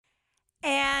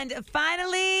And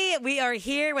finally, we are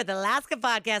here with Alaska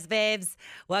Podcast, babes.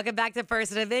 Welcome back to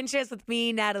Person of Interest with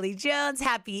me, Natalie Jones.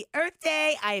 Happy Earth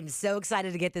Day. I am so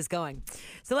excited to get this going.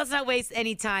 So let's not waste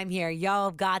any time here. Y'all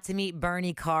have got to meet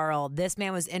Bernie Karl. This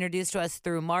man was introduced to us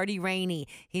through Marty Rainey.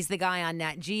 He's the guy on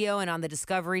Nat Geo and on the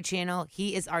Discovery Channel.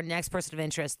 He is our next person of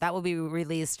interest. That will be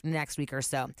released next week or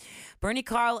so. Bernie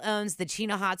Karl owns the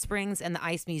Chino Hot Springs and the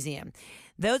Ice Museum.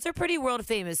 Those are pretty world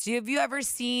famous. Have you ever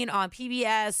seen on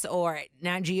PBS or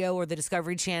Nat Geo or the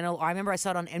Discovery Channel? Or I remember I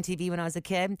saw it on MTV when I was a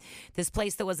kid. This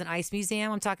place that was an ice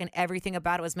museum. I'm talking everything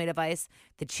about it was made of ice.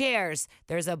 The chairs,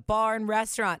 there's a bar and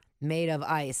restaurant made of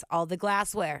ice. All the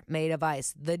glassware made of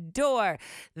ice. The door,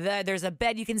 there's a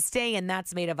bed you can stay in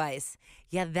that's made of ice.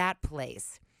 Yeah, that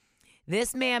place.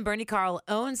 This man, Bernie Karl,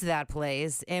 owns that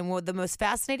place. And what the most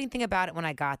fascinating thing about it when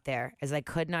I got there, is I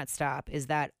could not stop, is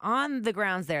that on the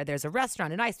grounds there's a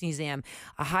restaurant, an ice museum,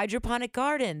 a hydroponic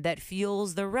garden that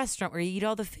fuels the restaurant where you eat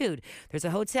all the food. There's a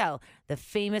hotel, the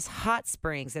famous hot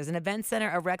springs. There's an event center,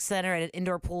 a rec center, and an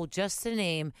indoor pool, just to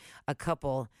name a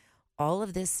couple. All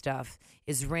of this stuff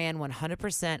is ran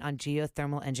 100% on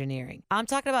geothermal engineering. I'm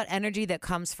talking about energy that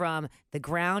comes from the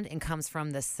ground and comes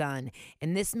from the sun.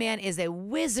 And this man is a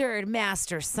wizard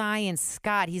master science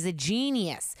god. He's a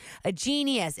genius,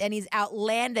 and he's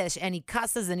outlandish, and he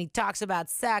cusses, and he talks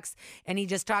about sex, and he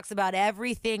just talks about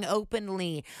everything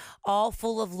openly, all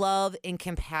full of love and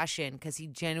compassion, because he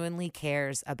genuinely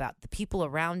cares about the people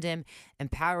around him,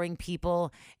 empowering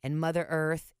people and Mother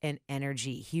Earth and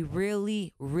energy. He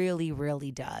really, really,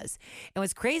 really does. And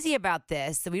what's crazy about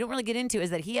this, that we don't really get into, is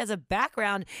that he has a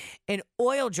background in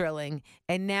oil drilling,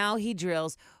 and now he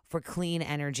drills for clean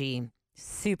energy.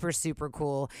 Super, super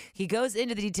cool. He goes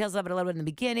into the details of it a little bit in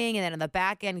the beginning, and then in the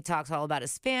back end, he talks all about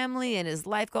his family and his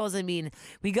life goals. I mean,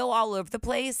 we go all over the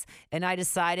place, and I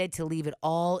decided to leave it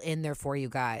all in there for you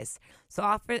guys.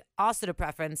 So also to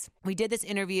preference, we did this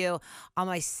interview on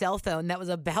my cell phone that was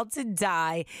about to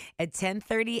die at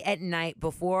 10:30 at night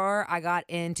before I got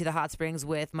into the hot springs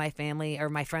with my family, or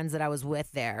my friends that I was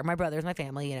with there. My brothers, my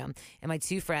family, and my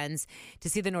two friends, to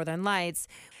see the Northern Lights.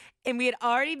 And we had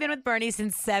already been with Bernie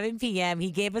since 7 p.m. He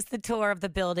gave us the tour of the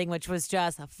building, which was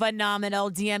just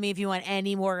phenomenal. DM me if you want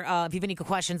any more, if you have any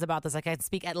questions about this. I can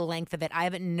speak at length of it. I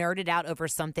haven't nerded out over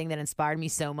something that inspired me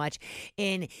so much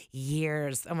in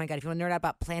years. Oh my God, if you want to nerd out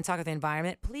about plant talk of the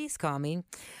environment, please call me.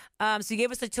 So he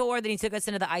gave us the tour, then he took us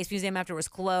into the ice museum after it was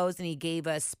closed, and he gave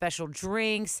us special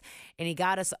drinks, and he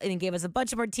gave us a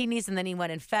bunch of martinis, and then he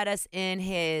went and fed us in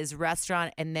his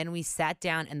restaurant, and then we sat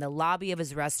down in the lobby of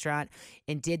his restaurant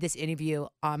and did this interview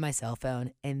on my cell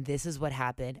phone, and this is what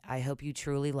happened. I hope you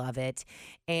truly love it.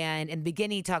 And in the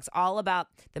beginning, he talks all about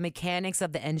the mechanics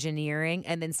of the engineering,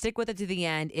 and then stick with it to the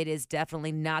end. It is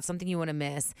definitely not something you want to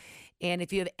miss. And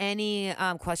if you have any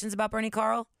questions about Bernie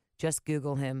Karl, just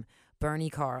Google him.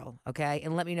 Bernie Karl, okay?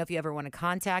 And let me know if you ever want to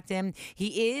contact him.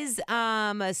 He is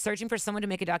searching for someone to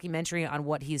make a documentary on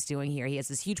what he's doing here. He has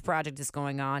this huge project that's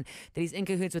going on that he's in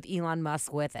cahoots with Elon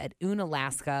Musk with at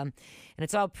Unalaska. And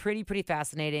it's all pretty, pretty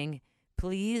fascinating.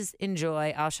 Please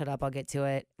enjoy. I'll shut up. I'll get to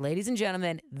it. Ladies and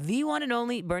gentlemen, the one and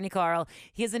only Bernie Karl.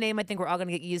 He has a name I think we're all going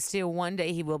to get used to. One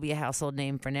day he will be a household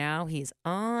name. For now, he's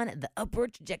on the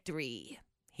upward trajectory.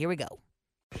 Here we go.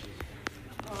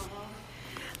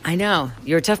 I know.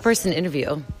 You're a tough person to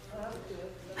interview.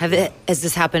 Has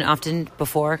this happened often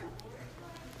before?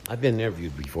 I've been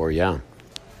interviewed before, yeah.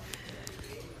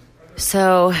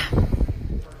 So,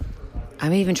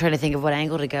 I'm even trying to think of what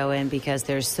angle to go in, because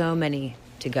there's so many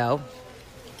to go.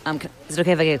 Is it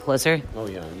okay if I get closer? Oh,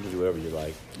 yeah. You can do whatever you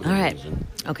like. All right.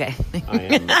 Okay.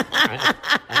 I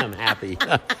am happy.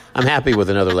 I'm happy with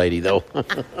another lady, though.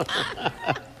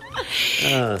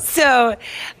 So,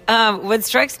 what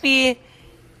strikes me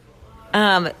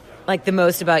like the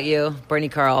most about you, Bernie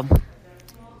Karl,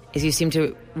 is you seem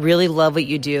to really love what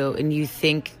you do, and you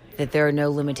think that there are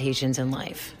no limitations in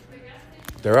life.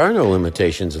 There are no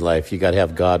limitations in life. You got to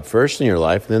have God first in your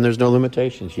life, and then there's no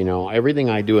limitations. Everything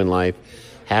I do in life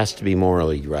has to be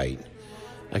morally right.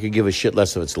 I could give a shit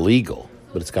less if it's legal,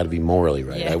 but it's got to be morally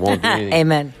right. Yeah. I won't do anything.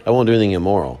 Amen. I won't do anything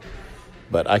immoral,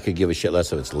 but I could give a shit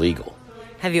less if it's legal.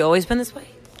 Have you always been this way?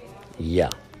 Yeah.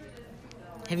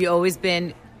 Have you always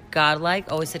been God-like?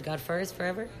 Always said God first,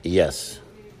 forever? Yes.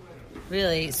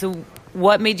 Really? So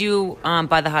what made you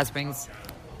buy the hot springs?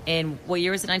 And what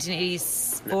year was it?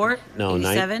 1984? No,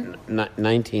 87?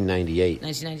 1998.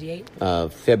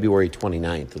 1998? February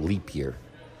 29th, a leap year.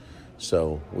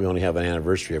 So we only have an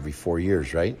anniversary every 4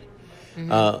 years, right?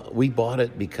 Mm-hmm. We bought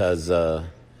it because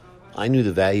I knew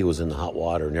the value was in the hot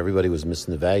water, and everybody was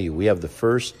missing the value. We have the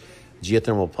first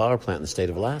geothermal power plant in the state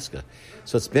of Alaska.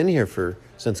 So it's been here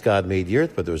since God made the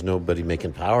earth, but there was nobody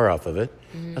making power off of it.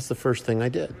 That's the first thing I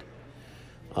did.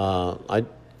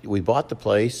 We bought the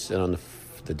place, and on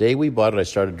the day we bought it, I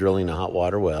started drilling a hot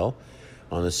water well.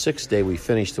 On the 6th day, we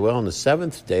finished the well. On the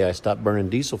 7th day, I stopped burning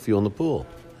diesel fuel in the pool.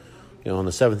 On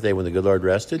the 7th day when the good Lord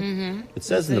rested, it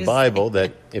says in the Bible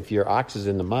that if your ox is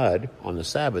in the mud on the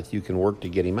Sabbath, you can work to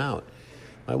get him out.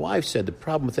 My wife said the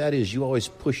problem with that is you always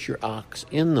push your ox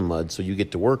in the mud so you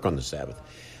get to work on the Sabbath.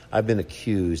 I've been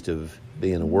accused of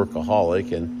being a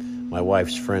workaholic, and my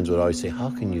wife's friends would always say, how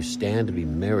can you stand to be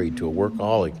married to a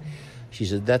workaholic? She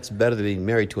said, that's better than being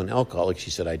married to an alcoholic.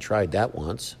 She said, I tried that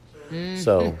once.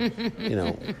 So,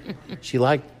 she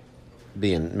liked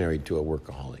being married to a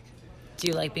workaholic. Do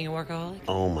you like being a workaholic?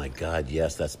 Oh, my God,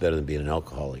 yes. That's better than being an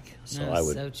alcoholic. So That's I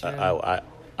would. so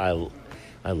true.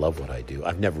 I love what I do.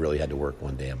 I've never really had to work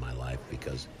one day in my life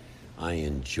because I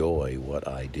enjoy what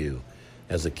I do.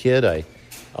 As a kid, I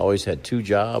always had 2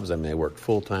 jobs. I worked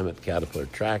full-time at Caterpillar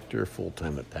Tractor,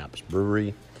 full-time at Pabst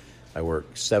Brewery. I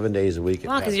worked 7 days a week.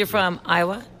 Well, because you're from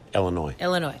Iowa? Illinois. Yeah.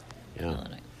 Illinois.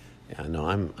 Yeah, no,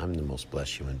 I'm the most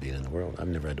blessed human being in the world. I've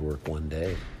never had to work one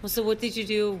day. Well, so what did you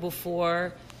do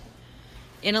before,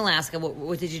 in Alaska,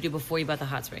 what did you do before you bought the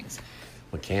hot springs?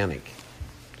 Mechanic.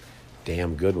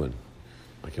 Damn good one.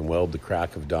 I can weld the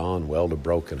crack of dawn, weld a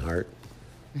broken heart.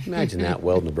 Imagine that,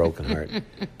 welding a broken heart. Yeah.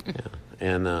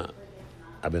 And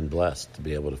I've been blessed to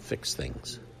be able to fix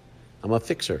things. I'm a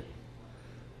fixer.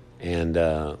 And,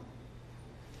 I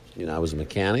was a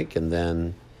mechanic, and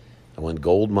then I went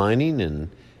gold mining, and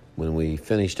when we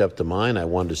finished up the mine, I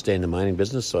wanted to stay in the mining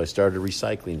business, so I started a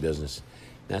recycling business.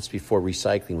 That's before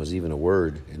recycling was even a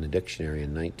word in the dictionary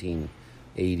in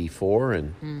 1984,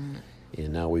 and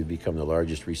now we've become the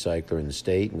largest recycler in the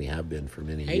state, and we have been for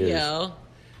many years. Yo.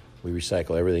 We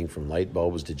recycle everything from light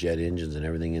bulbs to jet engines and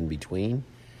everything in between,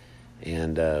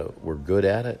 and we're good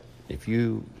at it. If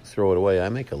you throw it away, I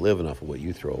make a living off of what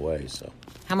you throw away. So,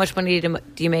 how much money do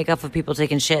you make off of people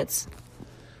taking shits?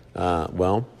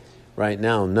 Well, right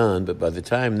now none. But by the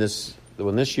time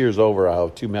when this year's over, I'll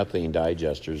have 2 methane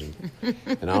digesters,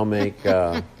 and I'll make.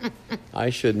 I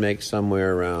should make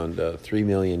somewhere around $3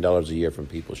 million a year from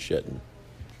people shitting.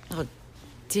 Oh,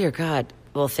 dear God!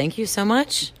 Well, thank you so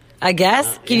much. I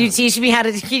guess. Can you teach me how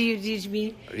to? Can you teach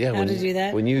me how to do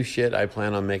that? When you shit, I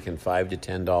plan on making $5 to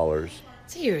 $10.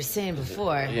 So you were saying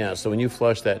before. Yeah, so when you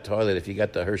flush that toilet, if you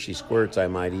got the Hershey squirts, I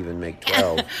might even make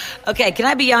 12. Okay, can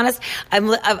I be honest?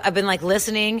 I've been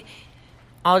listening,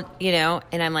 and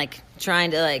I'm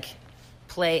trying to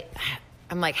play.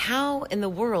 I'm how in the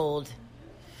world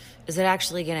is it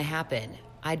actually going to happen?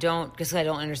 Because I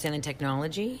don't understand the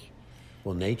technology.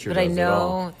 Well, nature but does I know it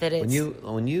all. that it's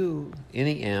when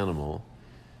any animal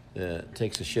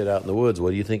takes a shit out in the woods, what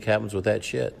do you think happens with that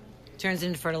shit? Turns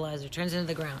into fertilizer, turns into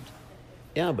the ground.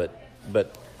 Yeah,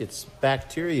 but it's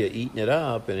bacteria eating it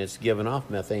up, and it's giving off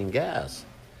methane gas.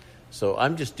 So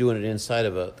I'm just doing it inside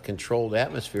of a controlled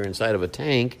atmosphere, inside of a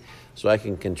tank, so I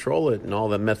can control it, and all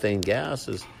the methane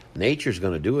gases. Nature's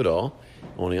going to do it all.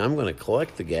 Only I'm going to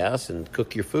collect the gas and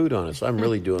cook your food on it. So I'm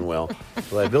really doing well.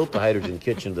 Well, I built the hydrogen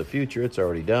kitchen of the future. It's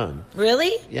already done.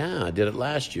 Really? Yeah, I did it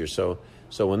last year. So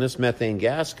when this methane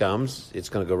gas comes, it's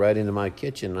going to go right into my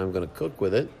kitchen, and I'm going to cook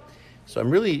with it. So I'm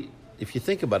really, if you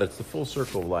think about it, it's the full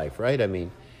circle of life, right? I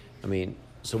mean,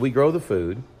 so we grow the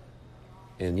food,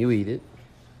 and you eat it,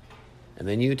 and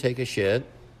then you take a shit,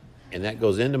 and that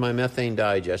goes into my methane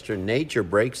digester. Nature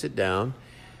breaks it down,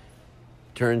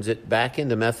 turns it back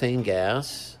into methane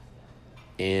gas,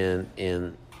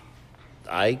 and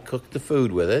I cook the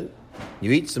food with it.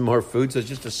 You eat some more food, so it's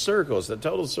just a circle. It's a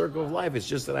total circle of life. It's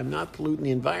just that I'm not polluting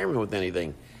the environment with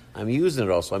anything. I'm using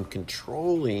it all, so I'm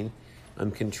controlling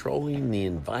the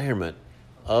environment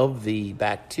of the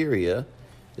bacteria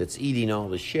that's eating all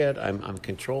the shit. I'm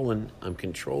controlling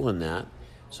that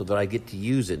so that I get to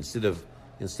use it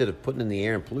instead of putting in the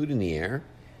air and polluting the air.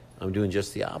 I'm doing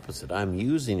just the opposite. I'm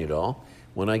using it all.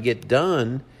 When I get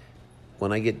done,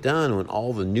 when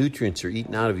all the nutrients are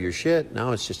eaten out of your shit,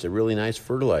 now it's just a really nice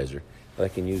fertilizer that I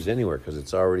can use anywhere because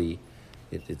it's already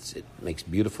it makes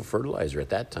beautiful fertilizer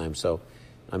at that time. So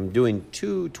I'm doing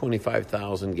 2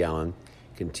 25,000-gallon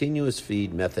continuous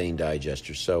feed methane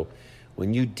digesters. So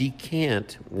when you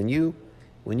decant, when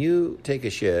you take a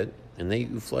shit and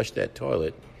you flush that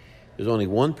toilet, there's only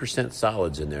 1%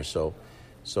 solids in there. So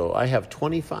I have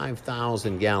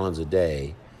 25,000 gallons a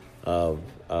day of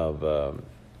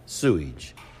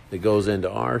sewage that goes into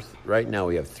right now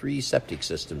we have 3 septic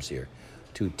systems here,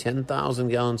 2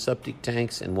 10,000-gallon septic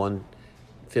tanks and one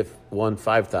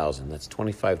 5,000. That's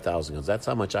 25,000 gallons. That's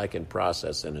how much I can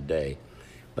process in a day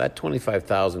That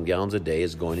 25,000 gallons a day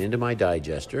is going into my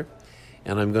digester,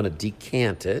 and I'm going to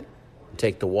decant it,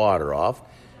 take the water off.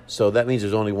 So that means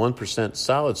there's only 1%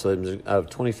 solid. So out of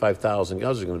 25,000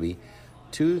 gallons, there's going to be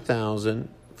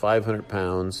 2,500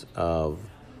 pounds of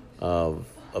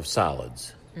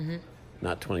solids. Mm-hmm.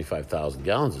 Not 25,000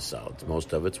 gallons of solids.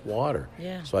 Most of it's water.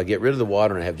 Yeah. So I get rid of the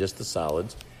water and I have just the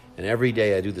solids. And every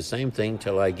day I do the same thing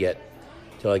till I get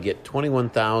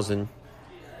 21,000.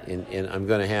 And I'm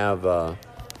going to have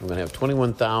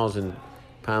 21,000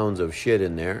 pounds of shit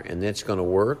in there, and that's going to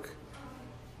work.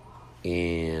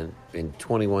 And in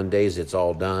 21 days, it's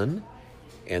all done.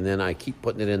 And then I keep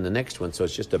putting it in the next one, so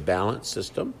it's just a balanced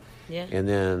system. Yeah. And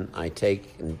then I take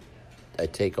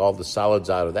all the solids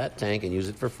out of that tank and use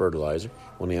it for fertilizer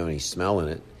when they have any smell in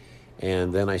it.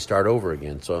 And then I start over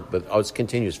again. But it's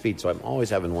continuous feed, so I'm always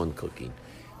having one cooking.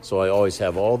 So I always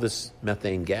have all this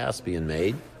methane gas being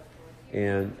made,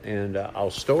 and I'll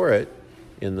store it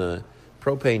in the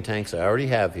propane tanks I already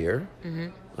have here,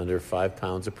 under 5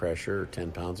 pounds of pressure or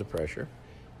 10 pounds of pressure.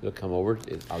 It'll come over.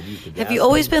 I'll use the gas. Have you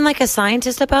always been like a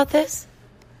scientist about this?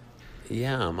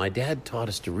 Yeah, my dad taught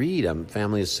us to read. I'm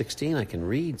family of 16. I can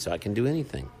read, so I can do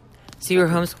anything. So you were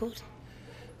homeschooled?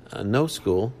 No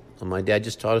school. My dad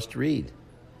just taught us to read.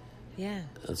 Yeah.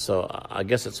 So I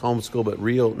guess it's homeschool, but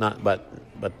real not. But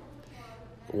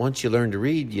once you learn to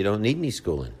read, you don't need any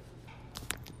schooling.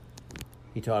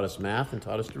 He taught us math and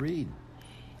taught us to read.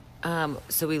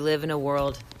 So we live in a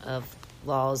world of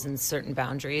laws and certain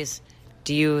boundaries.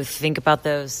 Do you think about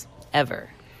those ever?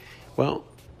 Well,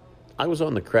 I was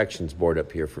on the corrections board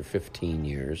up here for 15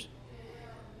 years.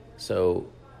 So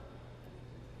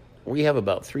we have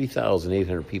about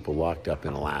 3,800 people locked up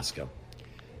in Alaska.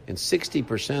 And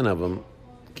 60% of them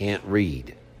can't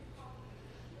read.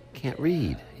 Can't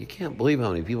read. You can't believe how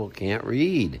many people can't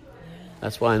read. Yeah.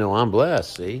 That's why I know I'm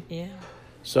blessed, see? Yeah.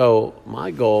 So my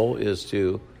goal is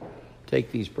to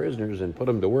take these prisoners and put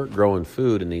them to work growing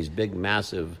food in these big,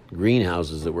 massive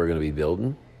greenhouses that we're going to be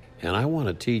building. And I want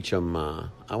to teach them,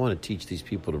 I want to teach these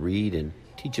people to read and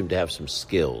teach them to have some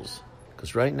skills.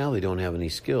 Because right now they don't have any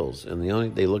skills. And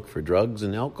they look for drugs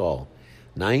and alcohol.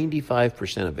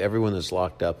 95% of everyone that's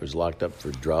locked up is locked up for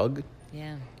drug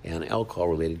and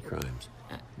alcohol-related crimes.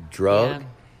 Drug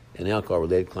and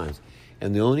alcohol-related crimes.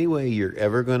 And the only way you're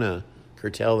ever going to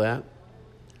curtail that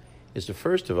is to,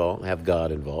 first of all, have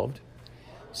God involved.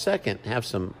 Second, have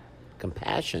some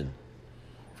compassion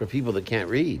for people that can't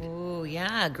read. Oh,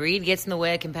 yeah. Greed gets in the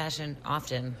way of compassion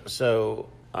often. So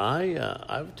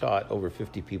I've taught over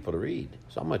 50 people to read.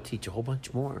 So I'm going to teach a whole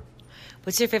bunch more.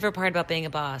 What's your favorite part about being a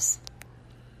boss?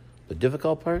 The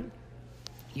difficult part?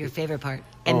 Your favorite part.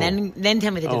 And then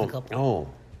tell me the difficult part.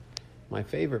 My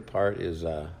favorite part is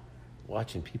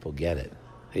watching people get it.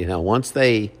 You know,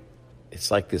 it's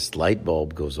like this light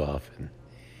bulb goes off and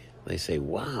they say,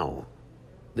 wow,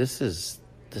 this is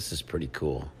pretty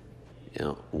cool. You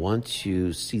know, once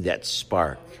you see that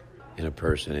spark in a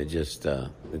person,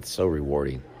 it's so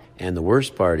rewarding. And the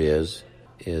worst part is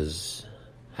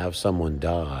have someone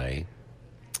die.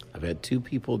 I've had 2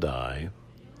 people die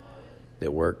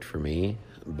that worked for me,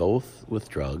 both with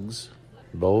drugs,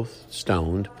 both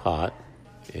stoned, pot,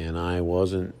 and I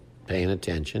wasn't paying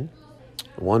attention.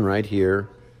 One right here,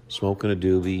 smoking a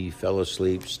doobie, fell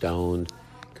asleep, stoned.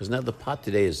 Because now the pot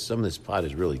today some of this pot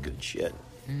is really good shit.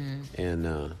 Mm-hmm.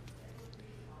 And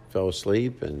fell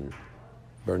asleep and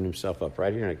burned himself up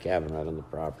right here in a cabin right on the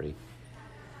property.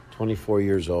 24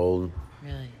 years old.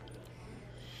 Really?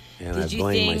 And I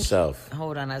blame myself.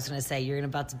 Hold on, I was going to say, you're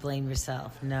about to blame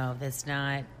yourself. No, it's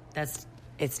not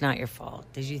your fault.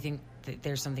 Did you think that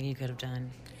there's something you could have done?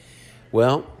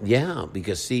 Well, yeah,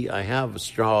 because, see, I have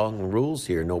strong rules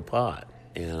here, no pot.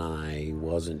 And I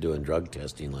wasn't doing drug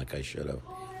testing like I should have.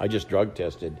 I just drug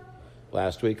tested.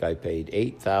 Last week I paid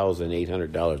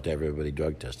 $8,800 to have everybody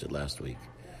drug tested last week.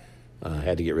 I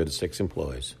had to get rid of 6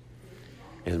 employees.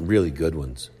 And really good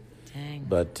ones. Dang.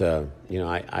 But,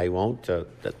 I won't.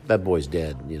 That boy's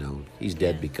dead, He's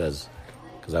dead because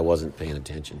I wasn't paying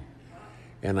attention.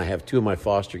 And I have 2 of my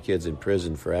foster kids in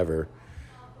prison forever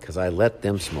because I let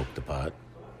them smoke the pot.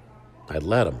 I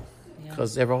let them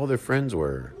because all their friends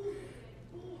were.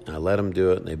 I let them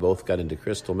do it, and they both got into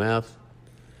crystal meth.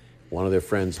 One of their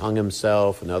friends hung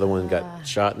himself. Another one got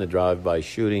shot in a drive-by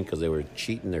shooting because they were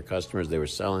cheating their customers they were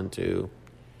selling to.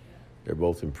 They're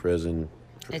both in prison.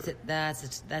 That's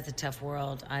a tough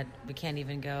world. We can't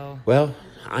even go. Well,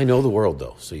 I know the world,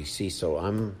 though. So you see,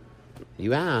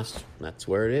 you asked. That's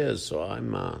where it is. So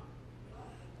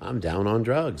I'm down on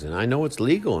drugs, and I know it's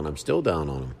legal, and I'm still down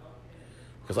on them.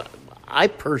 Because I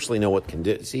personally know what can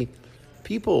do. See,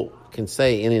 people can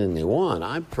say anything they want.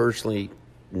 I personally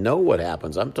know what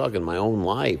happens. I'm talking my own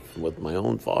life with my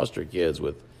own foster kids,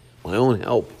 with my own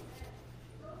help.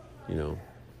 And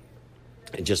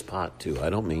just pot too. I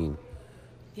don't mean,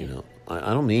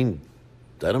 I don't mean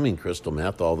crystal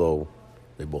meth. Although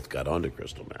they both got onto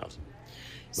crystal meth.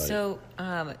 So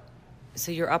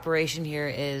your operation here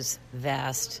is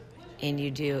vast, and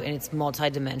it's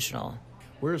multidimensional.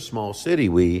 We're a small city.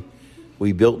 We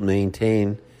built and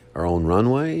maintain our own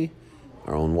runway,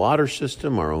 our own water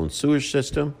system, our own sewage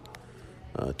system,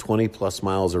 20 plus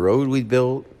miles of road we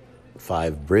built,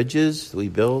 5 bridges we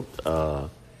built, our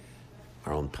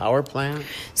own power plant.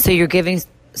 So you're giving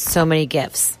so many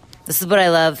gifts. This is what I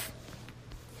love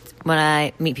when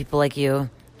I meet people like you,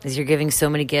 is you're giving so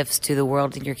many gifts to the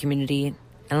world and your community.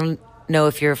 I don't know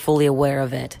if you're fully aware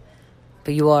of it,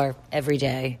 but you are every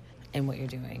day in what you're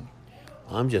doing.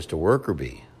 I'm just a worker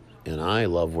bee, and I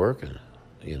love working,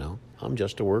 I'm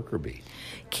just a worker bee.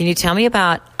 Can you tell me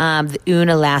about the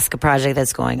Unalaska project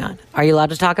that's going on? Are you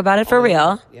allowed to talk about it for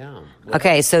real? Yeah.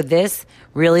 Okay, so this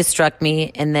really struck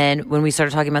me, and then when we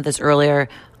started talking about this earlier,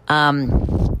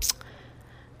 I'm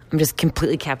just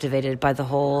completely captivated by the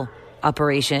whole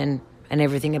operation and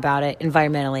everything about it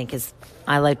environmentally, because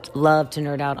I love to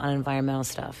nerd out on environmental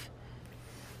stuff.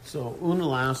 So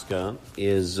Unalaska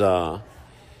is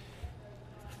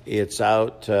it's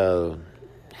out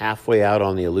halfway out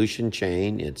on the Aleutian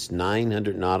chain. It's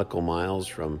 900 nautical miles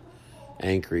from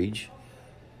Anchorage,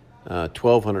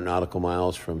 1,200 nautical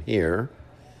miles from here.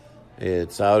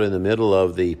 It's out in the middle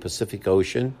of the Pacific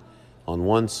Ocean on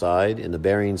one side and the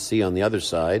Bering Sea on the other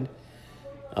side.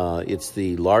 It's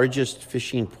the largest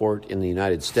fishing port in the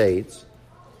United States.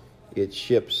 It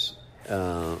ships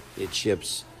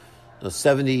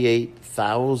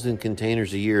 78,000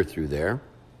 containers a year through there.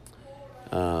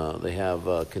 They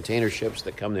have container ships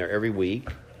that come there every week.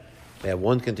 They have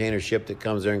one container ship that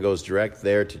comes there and goes direct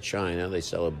there to China. They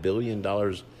sell $1 billion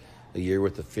a year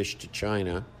worth of fish to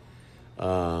China.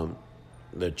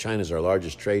 China's our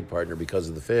largest trade partner because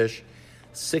of the fish.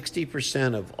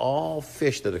 60% of all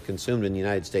fish that are consumed in the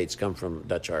United States come from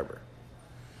Dutch Harbor.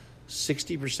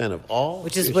 60% of all,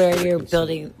 which is where you're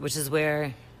building. Which is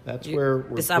where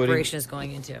this operation is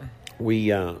going into.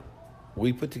 We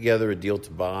put together a deal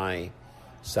to buy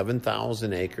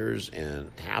 7,000 acres and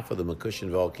half of the McCushion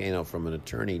volcano from an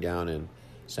attorney down in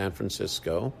San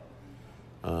Francisco.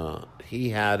 He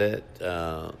had it.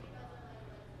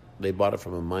 They bought it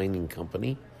from a mining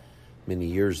company many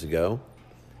years ago.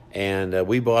 And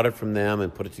we bought it from them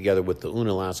and put it together with the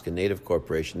Unalaska Native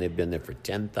Corporation. They've been there for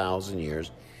 10,000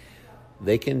 years.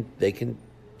 They can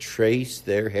trace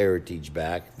their heritage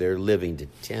back, their living, to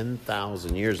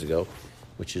 10,000 years ago,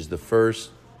 which is the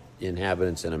first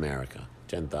inhabitants in America,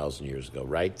 10,000 years ago,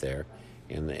 right there.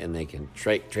 And they can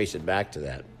trace it back to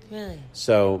that. Really?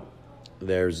 So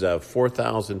there's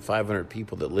 4,500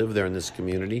 people that live there in this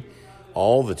community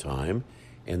all the time.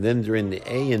 And then during the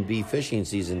A and B fishing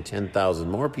season, 10,000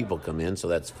 more people come in, so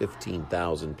that's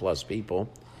 15,000 plus people.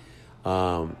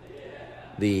 The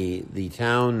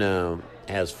town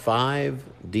has 5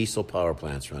 diesel power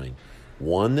plants running,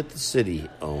 one that the city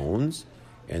owns,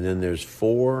 and then there's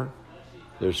four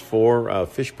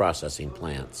fish processing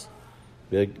plants.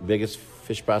 Biggest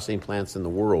fish processing plants in the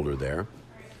world are there,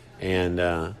 and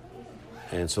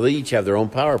so they each have their own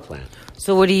power plant.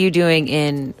 So what are you doing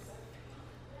in?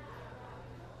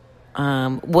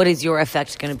 What is your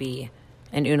effect going to be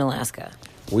in Unalaska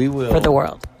for the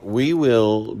world? We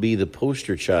will be the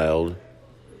poster child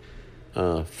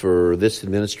for this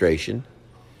administration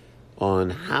on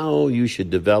how you should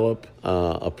develop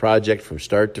a project from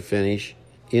start to finish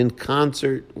in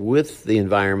concert with the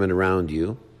environment around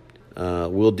you.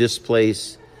 We'll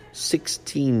displace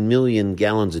 16 million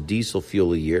gallons of diesel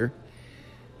fuel a year.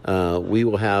 We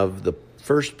will have the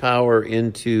first power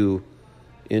into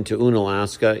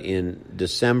Unalaska in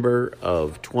December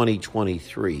of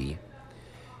 2023.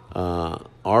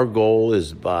 Our goal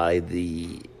is by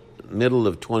the middle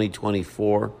of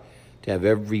 2024 to have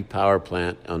every power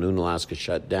plant on Unalaska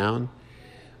shut down.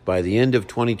 By the end of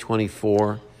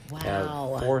 2024, have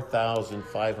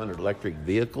 4,500 electric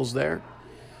vehicles there,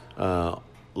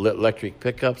 electric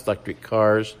pickups, electric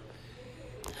cars.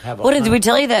 Did we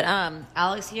tell you that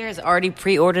Alex here has already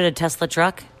pre-ordered a Tesla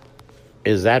truck?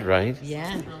 Is that right?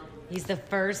 Yeah. He's the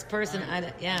first person.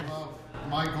 Well,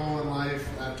 my goal in life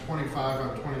at 25,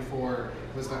 I'm 24,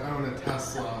 was to own a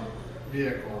Tesla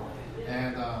vehicle.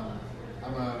 And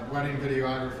I'm a wedding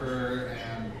videographer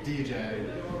and DJ,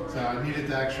 so I needed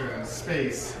the extra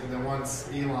space. And then once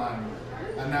Elon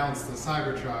announced the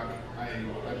Cybertruck, I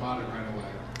bought it right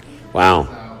away. Wow.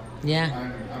 So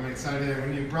yeah. I'm excited.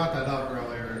 When you brought that up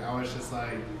earlier, I was just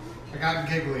like, I got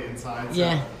giggly inside. So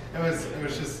Yeah. It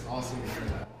was just awesome to hear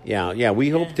that. Yeah. We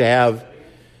hope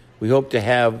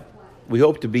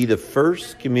to be the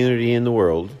first community in the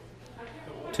world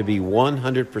to be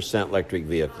 100% electric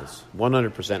vehicles.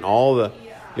 100%. All the,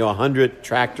 100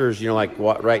 tractors, like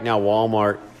right now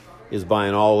Walmart is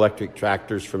buying all electric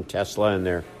tractors from Tesla, and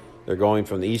they're going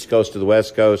from the East Coast to the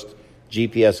West Coast,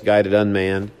 GPS guided,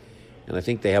 unmanned, and I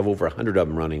think they have over 100 of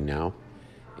them running now.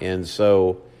 And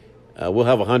so we'll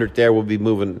have 100 there. We'll be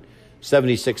moving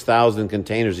 76,000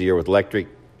 containers a year with electric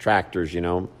tractors,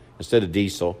 instead of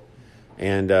diesel.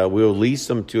 And we'll lease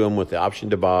them to them with the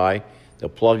option to buy. They'll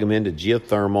plug them into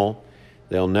geothermal.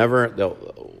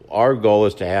 Our goal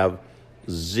is to have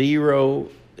zero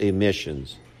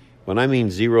emissions. When I mean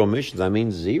zero emissions, I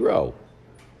mean zero.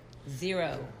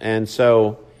 Zero. And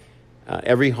so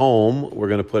every home, we're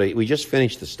going to we just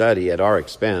finished the study at our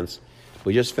expense.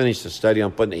 We just finished the study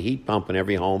on putting a heat pump in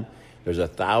every home. There's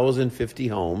 1,050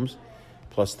 homes,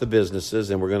 plus the businesses,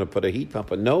 and we're going to put a heat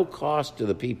pump at no cost to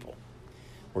the people.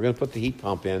 We're going to put the heat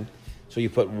pump in. So you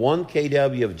put 1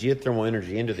 kW of geothermal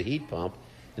energy into the heat pump,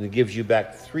 and it gives you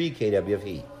back 3 kW of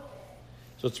heat.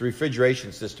 So it's a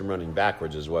refrigeration system running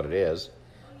backwards is what it is.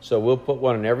 So we'll put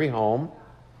one in every home.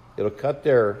 It'll cut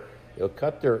their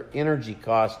energy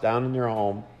costs down in their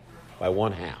home by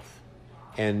 1/2.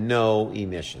 And no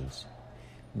emissions.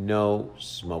 No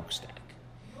smokestack.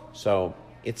 So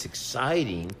it's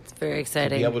exciting. It's very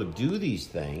exciting. To be able to do these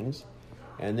things.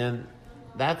 And then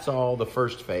that's all the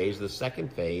first phase. The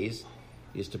second phase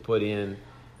is to put in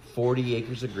 40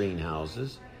 acres of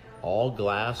greenhouses, all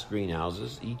glass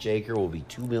greenhouses. Each acre will be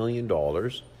 $2 million.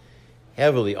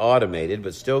 Heavily automated,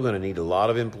 but still going to need a lot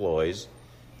of employees.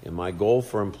 And my goal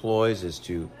for employees is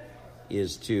to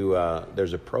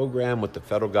there's a program with the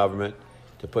federal government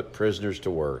to put prisoners to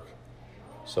work.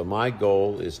 So my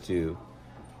goal is to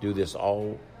do this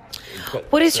all.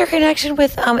 What is your connection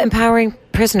with empowering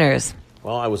prisoners?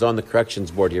 Well, I was on the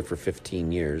corrections board here for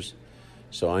 15 years,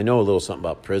 so I know a little something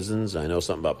about prisons. I know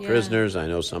something about prisoners. I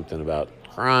know something about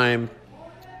crime,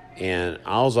 and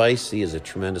all I see is a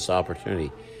tremendous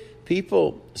opportunity.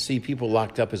 People see people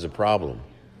locked up as a problem.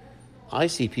 I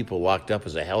see people locked up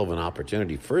as a hell of an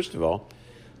opportunity. First of all,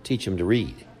 teach them to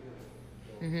read.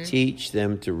 Mm-hmm. Teach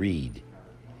them to read.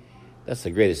 That's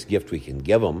the greatest gift we can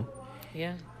give them.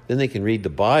 Yeah. Then they can read the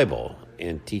Bible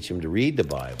and teach them to read the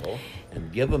Bible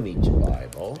and give them each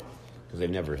Bible because they've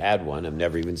never had one. I've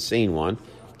never even seen one.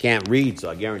 Can't read, so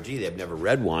I guarantee they've never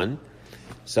read one.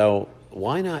 So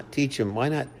why not teach them? Why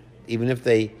not, even if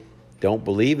they don't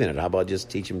believe in it, how about just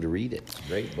teach them to read it? It's a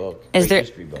great book.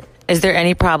 History book. Is there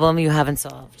any problem you haven't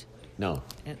solved? No.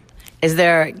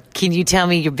 Can you tell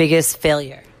me your biggest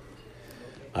failure?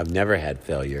 I've never had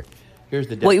failure. Here's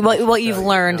the what you've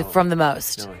learned from the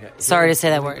most. Sorry to say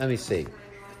that word. Let me see.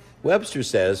 Webster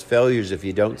says failure is if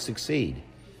you don't succeed.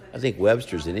 I think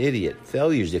Webster's an idiot.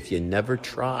 Failure is if you never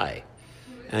try.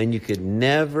 And you could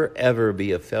never, ever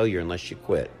be a failure unless you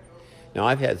quit. Now,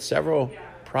 I've had several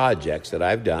projects that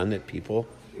I've done that people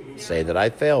say that I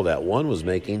failed at. One was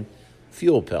making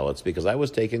fuel pellets because I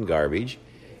was taking garbage,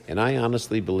 and I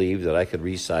honestly believed that I could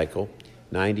recycle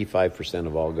 95%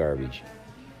 of all garbage.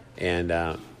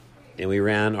 And we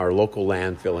ran our local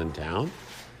landfill in town,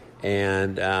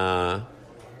 and I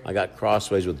got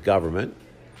crossways with government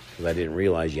because I didn't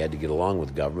realize you had to get along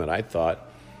with government. I thought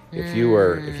if you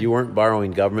weren't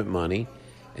borrowing government money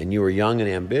and you were young and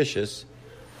ambitious,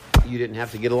 you didn't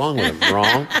have to get along with them.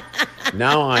 Wrong.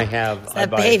 Now I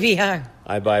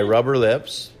buy rubber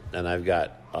lips, and I've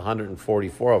got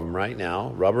 144 of them right now.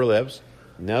 Rubber lips,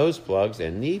 nose plugs,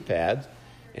 and knee pads.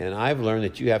 And I've learned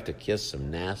that you have to kiss some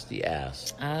nasty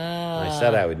ass. Oh. I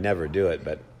said I would never do it,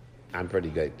 but I'm pretty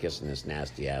good at kissing this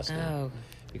nasty ass now.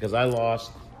 Because I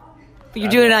lost. But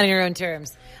you're doing it on your own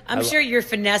terms. I'm sure you're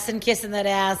finessing kissing that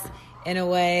ass in a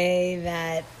way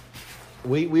that...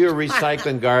 We were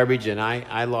recycling garbage, and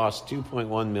I lost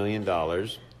 $2.1 million.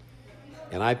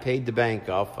 And I paid the bank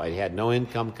off. I had no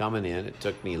income coming in. It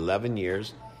took me 11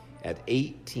 years at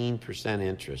 18%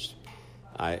 interest.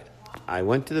 I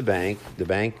went to the bank. The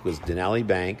bank was Denali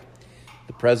Bank.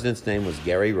 The president's name was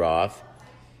Gary Roth.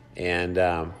 And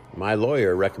my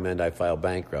lawyer recommended I file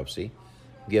bankruptcy.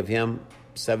 Give him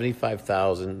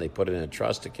 $75,000. They put it in a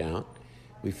trust account.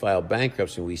 We filed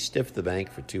bankruptcy, and we stiffed the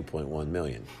bank for $2.1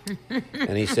 million.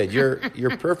 And he said,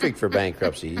 "You're perfect for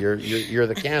bankruptcy. You're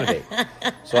the candidate."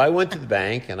 So I went to the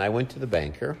bank, and I went to the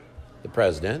banker, the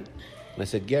president, and I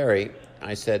said, "Gary,"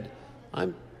 I said,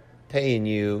 I'm paying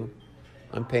you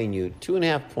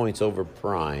 2.5 points over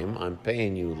prime. I'm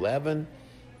paying you 11%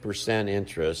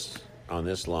 interest on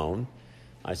this loan.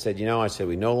 I said,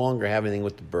 we no longer have anything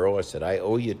with the borough. I said, I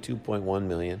owe you $2.1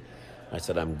 million. I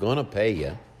said, I'm going to pay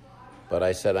you, but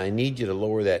I said, I need you to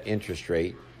lower that interest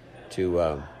rate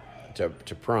to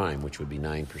prime, which would be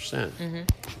 9%. Mm-hmm.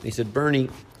 He said, Bernie,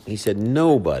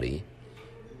 nobody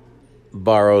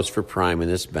borrows for prime in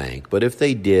this bank, but if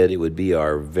they did, it would be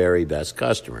our very best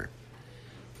customer.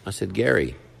 I said,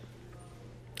 Gary,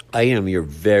 I am your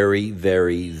very,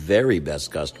 very, very best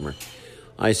customer.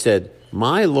 I said,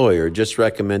 my lawyer just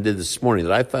recommended this morning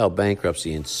that I file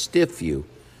bankruptcy and stiff you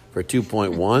for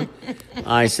 2.1.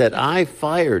 I said, I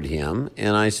fired him,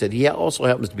 and I said, he also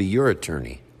happens to be your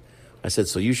attorney. I said,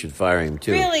 so you should fire him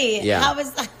too. Really? Yeah. How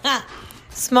was that?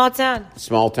 Small town.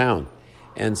 Small town.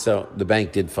 And so the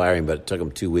bank did fire him, but it took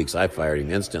him 2 weeks. I fired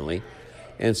him instantly.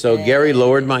 And so Gary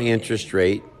lowered my interest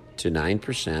rate to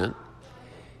 9%.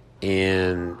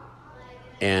 And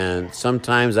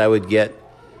sometimes I would get,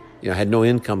 I had no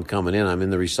income coming in. I'm in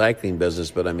the recycling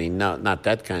business, but I mean, not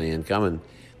that kind of income. And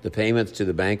the payments to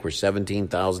the bank were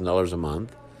 $17,000 a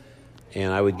month.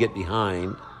 And I would get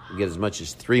as much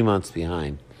as 3 months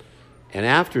behind. And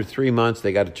after 3 months,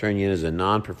 they got to turn you in as a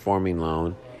non-performing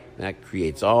loan. That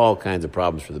creates all kinds of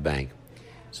problems for the bank.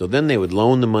 So then they would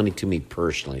loan the money to me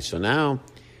personally. So now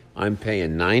I'm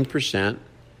paying 9%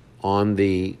 on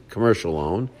the commercial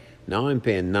loan. Now I'm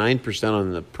paying 9%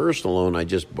 on the personal loan I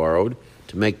just borrowed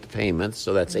to make the payments.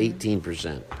 So that's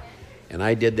 18%. And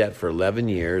I did that for 11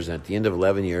 years. And at the end of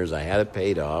 11 years, I had it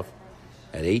paid off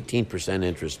at 18%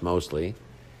 interest mostly.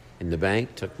 And the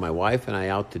bank took my wife and I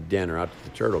out to dinner, out to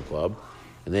the Turtle Club.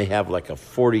 And they have like a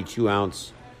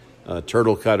 42-ounce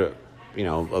turtle cut,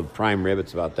 of prime rib.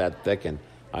 It's about that thick. And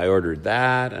I ordered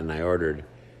that, and I ordered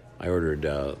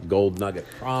gold nugget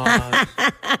prawns,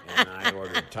 and I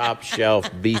ordered top shelf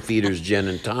beef eaters gin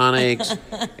and tonics,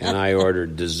 and I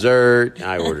ordered dessert.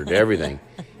 I ordered everything.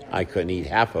 I couldn't eat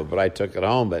half of it, but I took it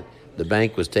home. But the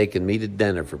bank was taking me to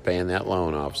dinner for paying that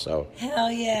loan off. So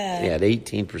hell yeah. Yeah, at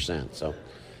 18%. So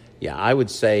yeah, I would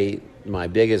say my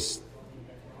biggest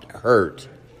hurt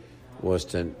was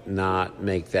to not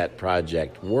make that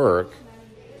project work,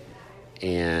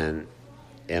 and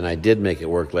I did make it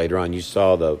work later on. You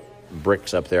saw the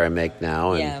bricks up there I make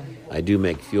now, and I do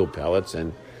make fuel pellets,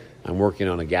 and I'm working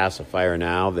on a gasifier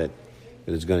now that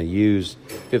is going to use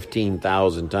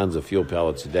 15,000 tons of fuel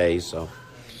pellets a day. So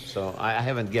I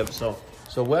haven't given so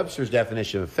Webster's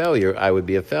definition of failure, I would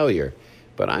be a failure,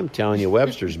 but I'm telling you,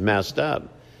 Webster's messed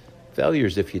up. Failure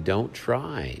is if you don't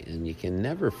try, and you can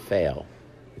never fail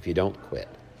if you don't quit.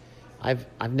 I've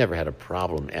never had a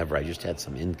problem ever. I just had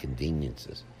some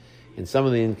inconveniences. And some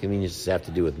of the inconveniences have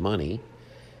to do with money.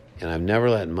 And I've never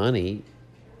let money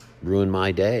ruin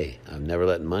my day. I've never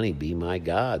let money be my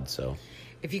God. So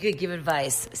if you could give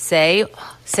advice, say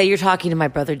you're talking to my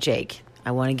brother Jake.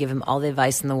 I want to give him all the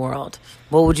advice in the world.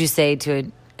 What would you say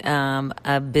to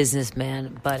a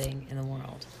businessman budding in the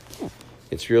world?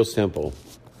 It's real simple.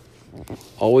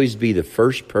 Always be the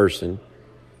first person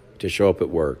to show up at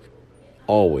work.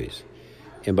 Always.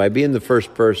 And by being the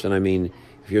first person, I mean,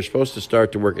 if you're supposed to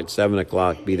start to work at 7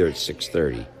 o'clock, be there at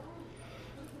 6:30.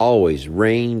 Always.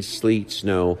 Rain, sleet,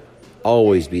 snow.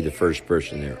 Always be the first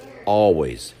person there.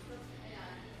 Always.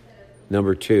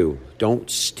 Number 2, don't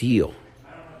steal.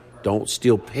 Don't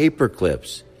steal paper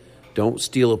clips. Don't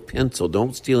steal a pencil.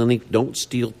 Don't steal any. Don't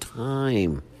steal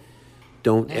time.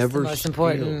 Don't That's ever the most steal.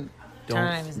 important.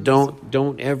 Time is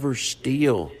Don't ever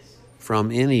steal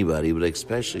from anybody, but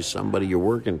especially somebody you're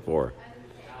working for.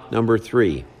 Number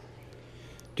 3,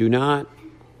 do not,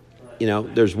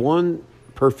 there's one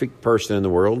perfect person in the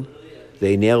world.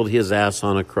 They nailed his ass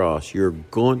on a cross. You're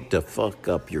going to fuck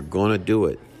up. You're going to do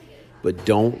it. But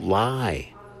don't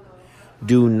lie.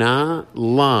 Do not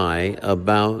lie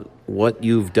about what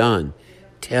you've done.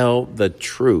 Tell the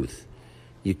truth.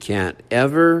 You can't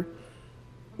ever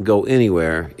go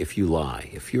anywhere if you lie.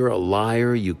 If you're a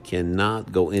liar, you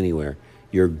cannot go anywhere.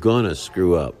 You're going to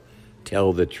screw up.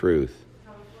 Tell the truth.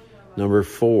 Number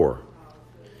 4,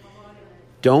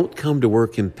 don't come to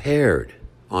work impaired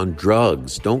on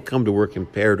drugs. Don't come to work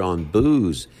impaired on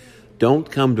booze.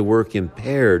 Don't come to work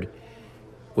impaired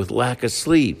with lack of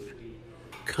sleep.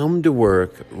 Come to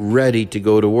work ready to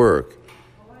go to work.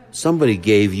 Somebody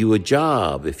gave you a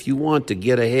job. If you want to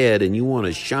get ahead and you want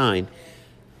to shine,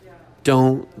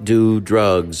 don't do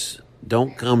drugs.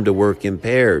 Don't come to work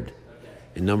impaired.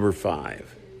 And number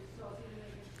 5,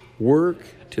 work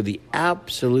to the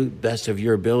absolute best of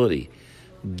your ability.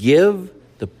 Give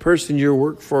the person you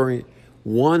work for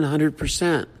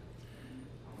 100%,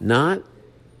 not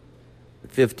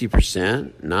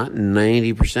 50%, not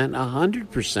 90%,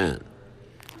 100%.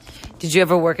 Did you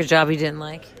ever work a job you didn't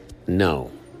like?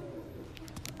 No.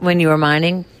 When you were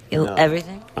mining, No.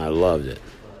 everything? I loved it.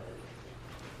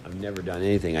 I've never done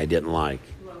anything I didn't like,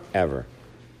 ever.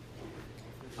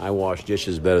 I wash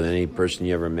dishes better than any person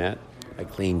you ever met. I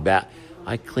clean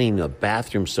the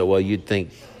bathroom so well you'd think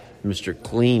Mr.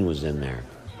 Clean was in there.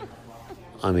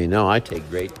 I mean, no, I take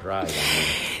great pride in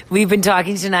it. We've been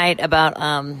talking tonight about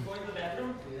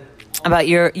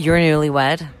your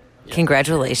newlywed. Yeah.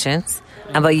 Congratulations.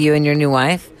 About you and your new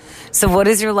wife. So what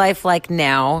is your life like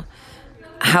now?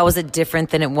 How is it different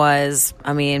than it was,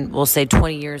 I mean, we'll say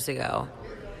 20 years ago?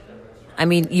 I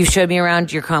mean, you showed me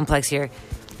around your complex here,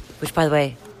 which, by the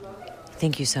way,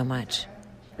 thank you so much.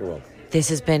 You're welcome. This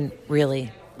has been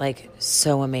really,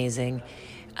 so amazing.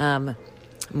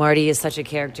 Marty is such a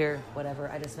character, whatever.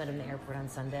 I just met him in the airport on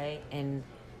Sunday, and,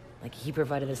 he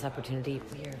provided this opportunity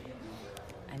here.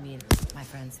 I mean, my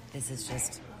friends, this is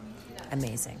just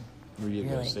amazing. Were you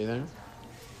going to say that?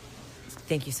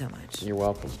 Thank you so much. You're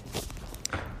welcome.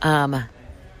 I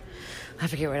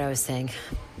forget what I was saying.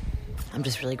 I'm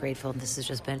just really grateful. This has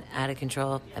just been out of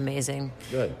control. Amazing.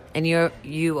 Good. And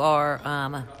you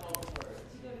are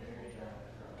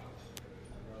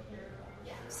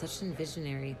such a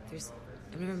visionary.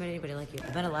 I've never met anybody like you.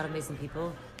 I've met a lot of amazing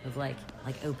people of like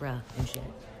Oprah and shit.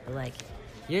 But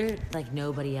you're like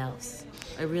nobody else.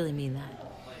 I really mean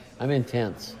that. I'm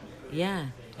intense. Yeah.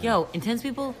 Yo, intense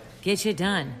people get shit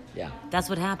done. Yeah. That's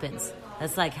what happens.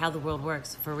 That's how the world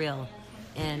works, for real.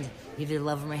 And you either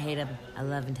love them or hate them. I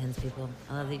love intense people.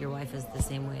 I love that your wife is the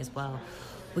same way as well,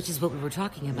 which is what we were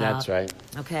talking about. That's right.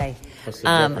 Okay. What's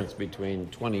the difference between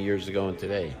 20 years ago and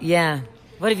today? Yeah.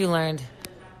 What have you learned?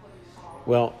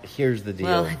 Well, here's the deal.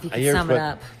 Well, if you could sum it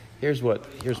up. Here's what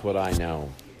I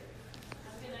know.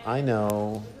 I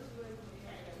know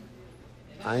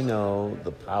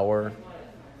the power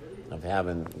of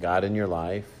having God in your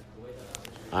life.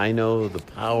 I know the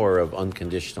power of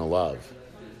unconditional love.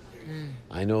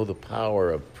 I know the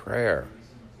power of prayer.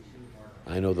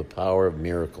 I know the power of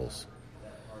miracles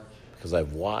because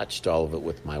I've watched all of it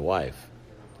with my wife.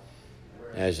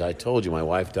 As I told you, my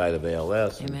wife died of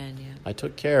ALS. Amen, yeah. I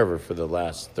took care of her for the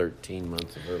last 13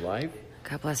 months of her life.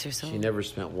 God bless your soul. She never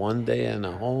spent one day in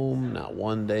a home, not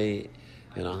one day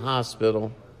in a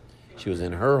hospital. She was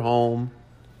in her home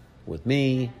with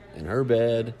me, in her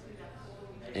bed,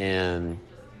 and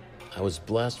I was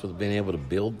blessed with being able to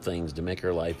build things to make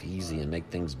her life easy and make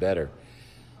things better.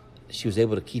 She was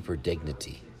able to keep her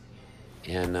dignity.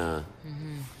 And I'm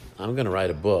going to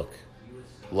write a book,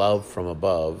 Love from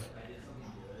Above,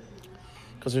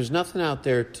 because there's nothing out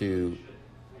there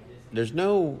there's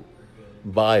no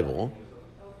Bible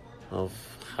of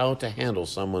how to handle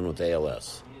someone with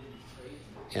ALS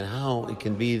and how it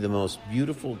can be the most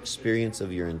beautiful experience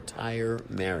of your entire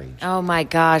marriage. Oh my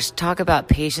gosh, talk about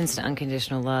patience and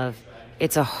unconditional love.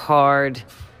 It's a hard,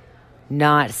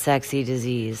 not sexy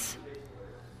disease.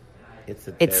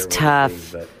 It's tough.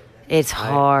 Disease, but it's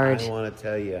hard. I want to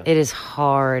tell you. It is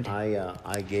hard.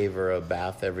 I gave her a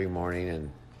bath every morning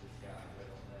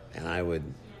and I would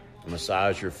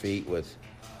massage her feet with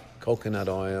coconut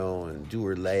oil and do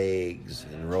her legs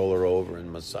and roll her over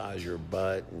and massage her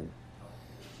butt, and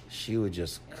she would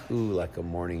just coo like a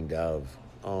mourning dove.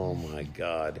 Oh my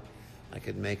God. I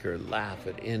could make her laugh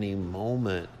at any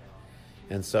moment.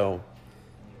 And so,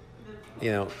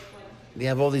 you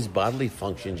have all these bodily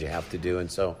functions you have to do.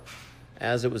 And so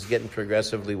as it was getting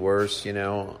progressively worse, she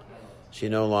no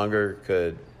longer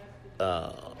could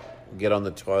get on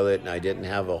the toilet, and I didn't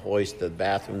have a hoist the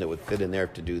bathroom that would fit in there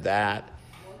to do that.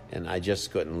 And I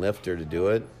just couldn't lift her to do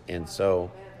it. And so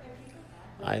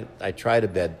I tried a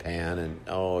bedpan,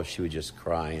 and she would just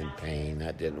cry in pain.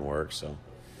 That didn't work. So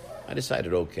I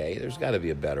decided, okay, there's got to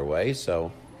be a better way.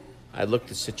 So I looked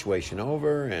the situation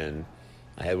over, and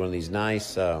I had one of these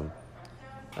nice, a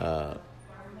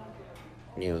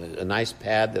nice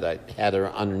pad that I had her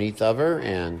underneath of her,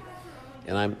 and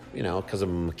I'm, because I'm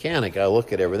a mechanic, I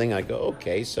look at everything, I go,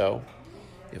 okay, so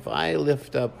if I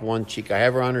lift up one cheek, I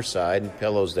have her on her side and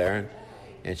pillows there,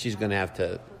 and she's going to have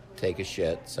to take a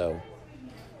shit. So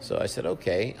I said,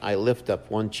 okay, I lift up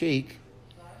one cheek.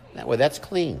 That way, that's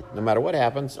clean. No matter what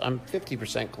happens, I'm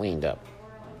 50% cleaned up.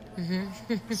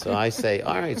 Mm-hmm. So I say,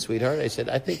 all right, sweetheart. I said,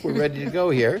 I think we're ready to go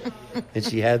here. And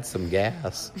she had some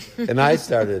gas. And I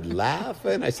started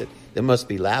laughing. I said, there must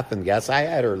be laughing gas. I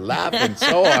had her laughing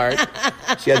so hard.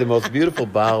 She had the most beautiful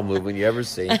bowel movement you ever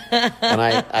see. And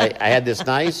I had this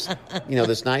nice,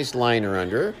 this nice liner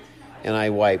under her. And I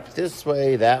wiped this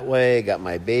way, that way, got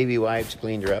my baby wipes,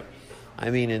 cleaned her up. I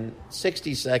mean, in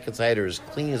 60 seconds, I had her as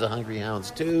clean as a hungry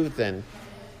hound's tooth, and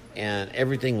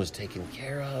everything was taken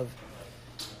care of.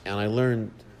 And I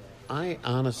learned, I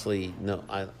honestly know,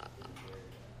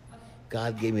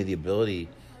 God gave me the ability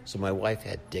so my wife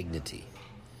had dignity.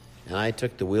 And I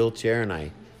took the wheelchair and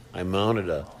I mounted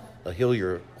a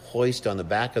Hillier hoist on the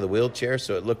back of the wheelchair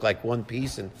so it looked like one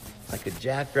piece, and I could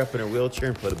jack her up in her wheelchair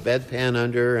and put a bedpan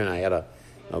under her, and I had a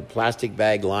plastic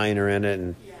bag liner in it,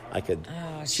 and I could...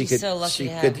 Oh, she's so lucky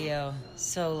to have you.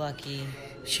 So lucky.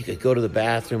 She could go to the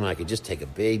bathroom, and I could just take a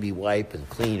baby wipe and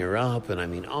clean her up, and I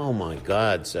mean, oh my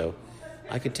God, so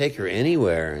I could take her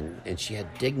anywhere, and she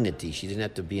had dignity. She didn't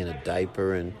have to be in a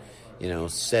diaper and,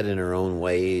 set in her own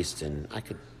waist, and I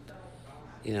could...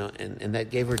 and that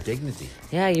gave her dignity.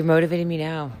 Yeah, you're motivating me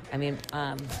now. I mean,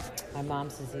 my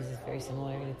mom's disease is very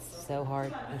similar, and it's so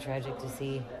hard and tragic to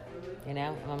see.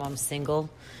 My mom's single,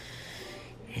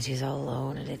 and she's all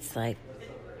alone, and it's like,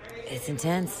 it's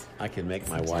intense. I can make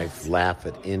my wife laugh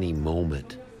at any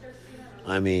moment.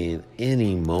 I mean,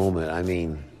 any moment. I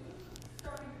mean,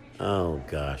 oh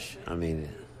gosh. I mean,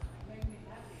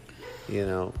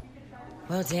 Well,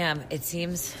 damn, it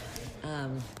seems...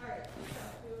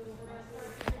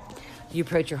 you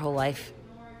approach your whole life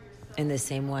in the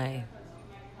same way,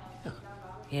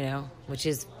 which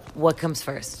is what comes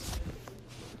first.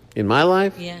 In my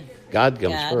life? Yeah. God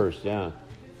comes first, yeah.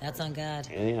 That's on God.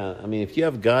 Yeah, I mean, if you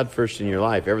have God first in your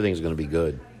life, everything's going to be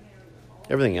good.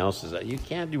 Everything else is, you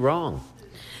can't do wrong.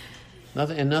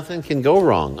 Nothing can go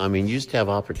wrong. I mean, you just have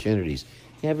opportunities.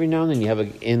 Every now and then you have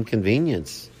an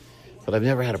inconvenience, but I've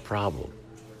never had a problem.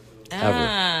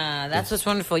 Ever. That's what's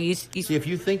wonderful. You see, if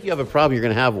you think you have a problem, you're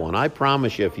going to have one. I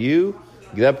promise you, if you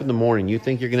get up in the morning, you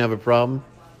think you're going to have a problem,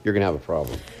 you're going to have a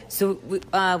problem. So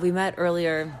we met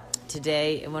earlier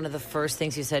today, and one of the first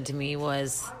things you said to me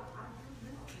was,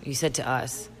 you said to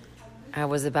us, I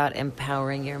was about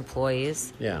empowering your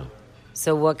employees. Yeah.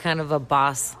 So what kind of a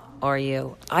boss are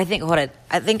you? I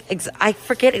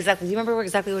forget exactly. Do you remember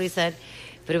exactly what he said?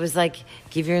 But it was like,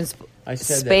 give your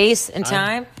space and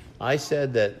time. I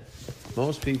said that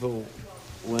most people,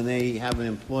 when they have an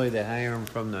employee, they hire them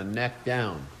from the neck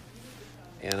down.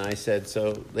 And I said,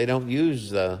 so they don't use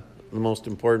the most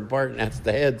important part, and that's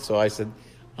the head. So I said,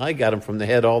 I got them from the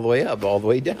head all the way up, all the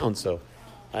way down. So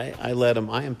I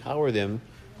empower them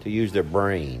to use their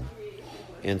brain,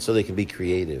 and so they can be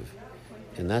creative.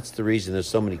 And that's the reason there's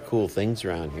so many cool things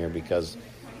around here, because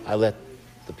I let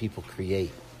the people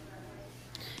create.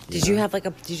 Did you have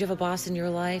a boss in your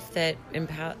life that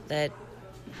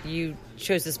you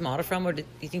chose this model from, or do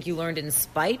you think you learned in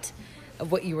spite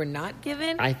of what you were not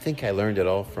given? I think I learned it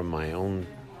all from my own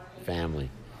family.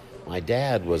 My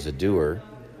dad was a doer.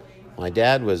 My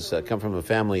dad was come from a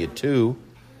family of two,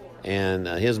 and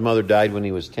his mother died when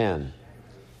he was 10.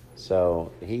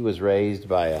 So he was raised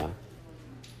by a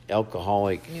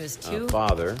alcoholic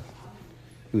father.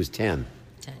 He was 10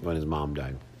 when his mom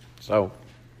died. So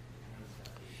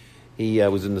he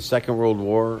was in the Second World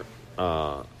War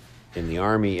in the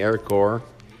Army Air Corps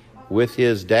with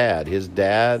his dad. His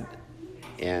dad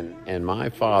and my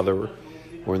father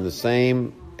were in the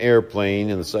same airplane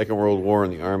in the Second World War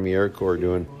in the Army Air Corps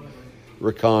doing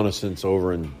reconnaissance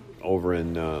over in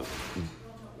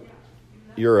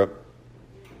Europe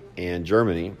and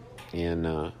Germany,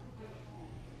 and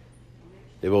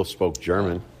they both spoke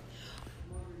German.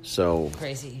 So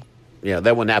crazy. Yeah,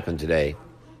 that wouldn't happen today,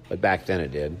 but back then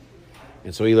it did.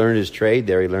 And so he learned his trade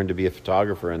there. He learned to be a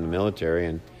photographer in the military,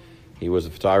 and he was a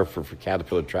photographer for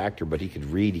Caterpillar Tractor, but he could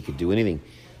read, he could do anything.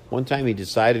 One time he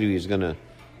decided he was going to,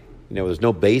 there's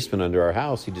no basement under our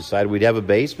house. He decided we'd have a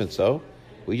basement, so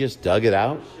we just dug it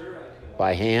out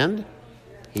by hand.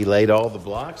 He laid all the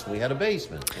blocks, and we had a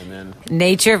basement. And then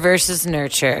nature versus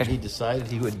nurture. He decided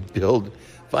he would build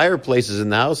fireplaces in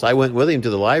the house. I went with him to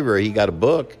the library. He got a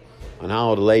book on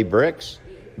how to lay bricks,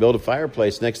 build a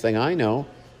fireplace. Next thing I know,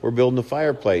 we're building a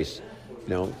fireplace.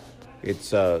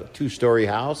 It's a 2-story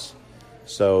house.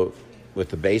 So with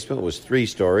the basement, it was 3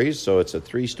 stories. So it's a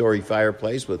 3-story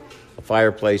fireplace with a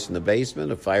fireplace in the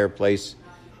basement, a fireplace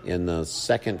in the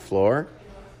second floor,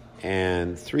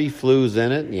 and 3 flues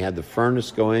in it. And you had the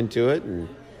furnace go into it, and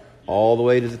all the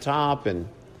way to the top. And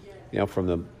from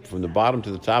the bottom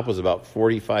to the top was about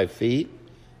 45 feet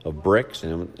of bricks,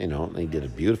 and they did a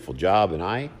beautiful job. And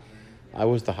I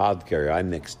was the hod carrier. I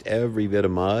mixed every bit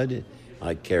of mud.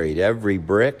 I carried every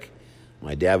brick.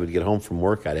 My dad would get home from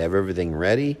work. I'd have everything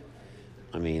ready.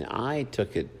 I mean, I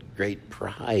took great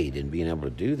pride in being able to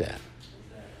do that.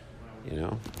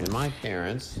 And my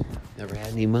parents never had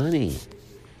any money.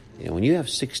 When you have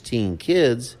 16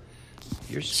 kids,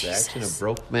 you're scratching a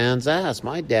broke man's ass.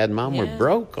 My dad and mom were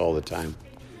broke all the time.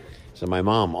 So my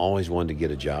mom always wanted to get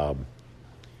a job.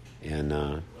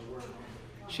 And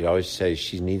she'd always say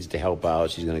she needs to help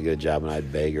out. She's going to get a job. And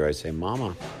I'd beg her. I'd say,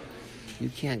 Mama, you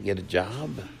can't get a job.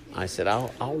 I said,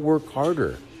 I'll work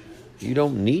harder. You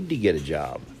don't need to get a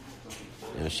job.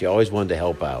 She always wanted to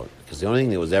help out, because the only thing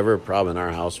that was ever a problem in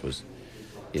our house was,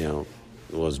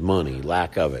 was money,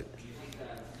 lack of it.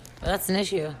 Well, that's an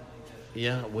issue.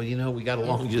 Yeah, well, we got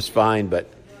along just fine, but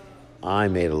I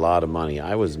made a lot of money.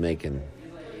 I was making,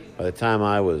 by the time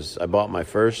I bought my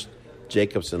first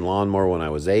Jacobson lawnmower when I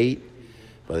was 8.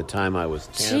 By the time I was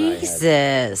 10,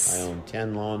 Jesus. I owned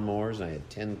 10 lawnmowers. I had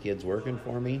 10 kids working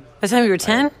for me. By the time you were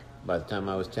 10? By the time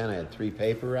I was 10, I had 3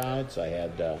 paper routes. I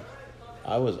had,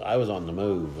 I was on the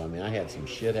move. I mean, I had some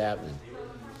shit happening,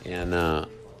 and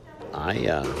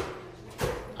I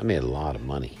made a lot of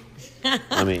money.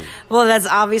 I mean, well, that's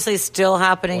obviously still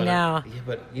happening now. Yeah,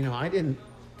 but I didn't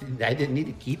need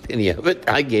to keep any of it.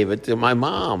 I gave it to my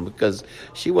mom because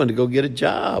she wanted to go get a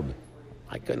job.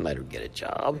 I couldn't let her get a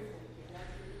job.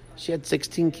 She had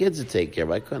 16 kids to take care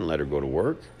of. I couldn't let her go to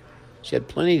work. She had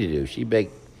plenty to do. She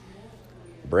baked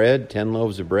bread, 10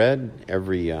 loaves of bread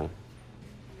every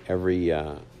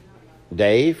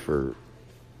day for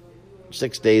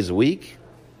 6 days a week.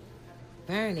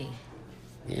 Bernie.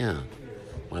 Yeah.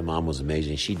 My mom was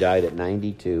amazing. She died at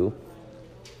 92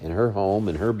 in her home,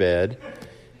 in her bed,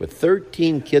 with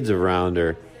 13 kids around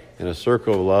her in a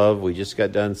circle of love. We just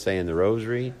got done saying the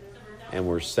rosary, and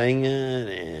we're singing,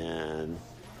 and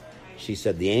she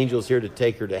said, the angel's here to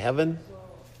take her to heaven.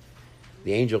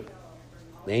 The angel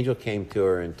came to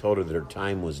her and told her that her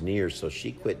time was near, so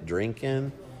she quit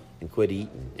drinking and quit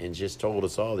eating, and just told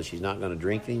us all that she's not going to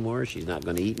drink anymore, she's not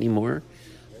going to eat anymore,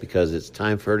 because it's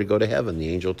time for her to go to heaven. The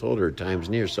angel told her time's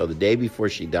near. So the day before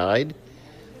she died,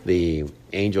 the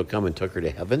angel come and took her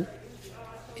to heaven,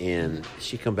 and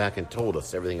she come back and told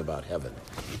us everything about heaven.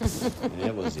 And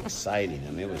it was exciting.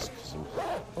 I mean, it was...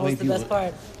 What was the best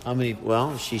part?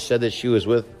 Well, she said that she was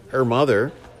with her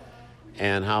mother,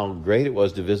 and how great it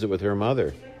was to visit with her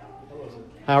mother.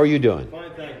 How are you doing?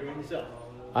 Fine, thank you. And yourself?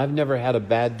 I've never had a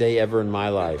bad day ever in my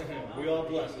life. We all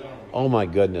blessed, aren't we? Oh, my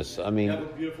goodness. I mean... You have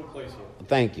a beautiful place here.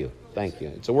 Thank you.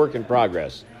 It's a work in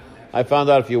progress. I found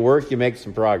out if you work, you make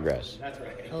some progress. That's right.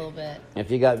 A little bit.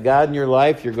 If you got God in your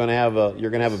life, you're going to have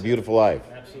a beautiful life,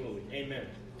 Absolutely. Amen.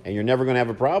 and you're never going to have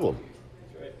a problem.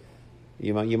 That's right.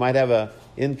 You might have a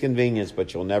inconvenience,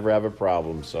 but you'll never have a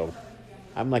problem. So,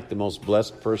 I'm like the most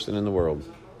blessed person in the world,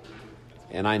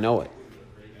 and I know it.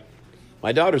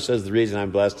 My daughter says the reason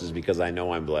I'm blessed is because I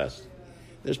know I'm blessed.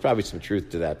 There's probably some truth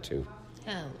to that too.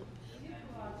 Oh.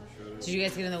 Did you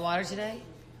guys get in the water today?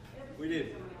 We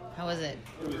did. How was it?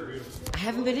 It was beautiful. I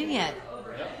haven't been in yet.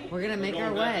 We're going to make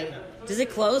our way. Does it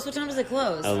close? What time does it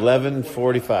close?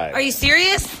 11:45. Are you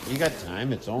serious? You got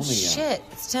time? It's only Shit,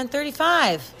 it's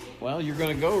 10:35. Well, you're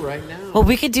going to go right now. Well,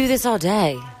 we could do this all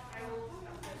day.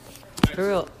 For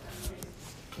real.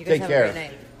 You guys Take have care. a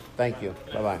great night. Thank you.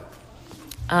 Bye-bye.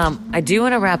 I do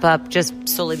want to wrap up just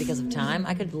solely because of time.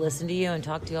 I could listen to you and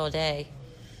talk to you all day.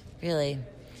 Really.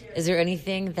 Is there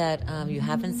anything that you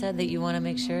haven't said that you want to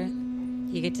make sure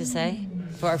you get to say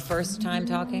for our first time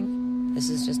talking? This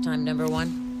is just time number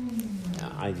 1.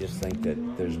 I just think that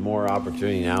there's more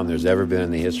opportunity now than there's ever been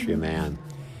in the history of man.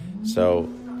 So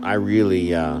I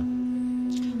really, I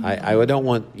don't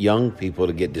want young people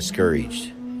to get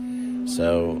discouraged.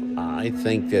 So I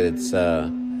think that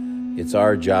it's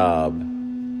our job.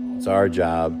 It's our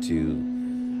job to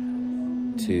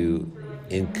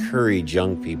encourage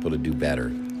young people to do better,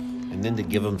 and then to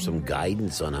give them some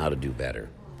guidance on how to do better.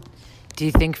 Do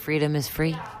you think freedom is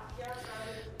free?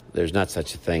 There's not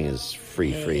such a thing as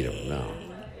free freedom. No,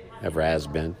 never has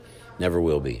been, never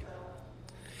will be.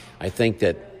 I think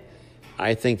that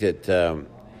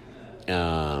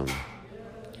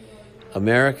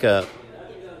America,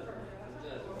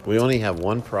 we only have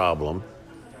one problem,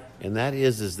 and that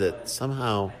is that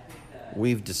somehow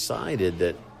we've decided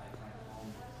that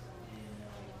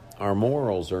our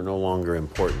morals are no longer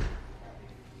important.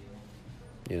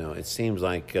 It seems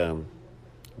like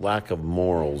lack of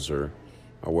morals are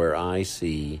where I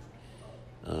see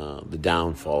the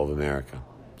downfall of America.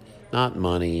 Not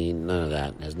money, none of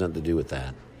that. It has nothing to do with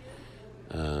that.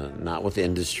 Not with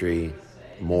industry,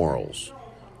 morals,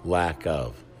 lack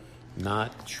of.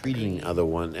 Not treating other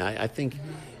one. I think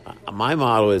my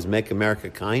motto is make America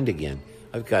kind again.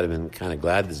 I've been kind of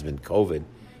glad there's been COVID.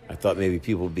 I thought maybe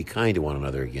people would be kind to one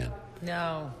another again.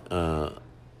 No.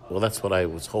 Well, that's what I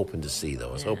was hoping to see, though.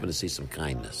 I was hoping to see some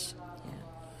kindness. Yeah.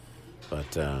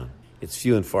 But it's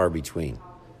few and far between.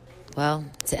 Well,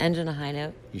 to end on a high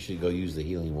note. You should go use the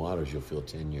healing waters. You'll feel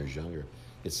 10 years younger.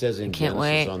 It says in Can't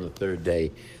Genesis wait. on the 3rd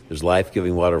day, there's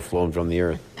life-giving water flowing from the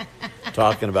earth.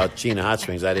 Talking about Chena Hot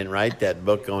Springs. I didn't write that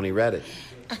book, I only read it.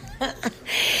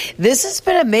 This has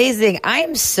been amazing. I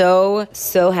am so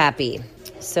happy.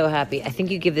 So happy. I think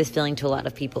you give this feeling to a lot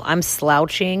of people. I'm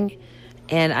slouching,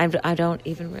 and I'm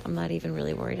not even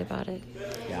really worried about it.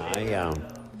 Yeah,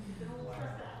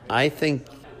 I think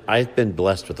I've been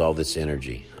blessed with all this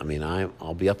energy. I mean,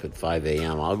 I'll be up at 5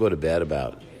 a.m. I'll go to bed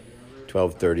about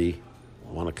 12:30,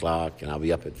 1 o'clock, and I'll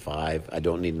be up at 5. I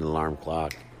don't need an alarm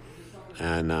clock.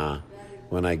 And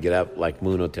when I get up, like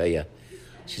Moon will tell you,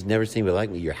 she's never seen me like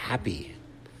me. You're happy.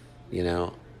 You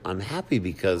know, I'm happy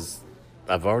because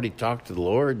I've already talked to the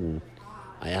Lord, and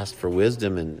I asked for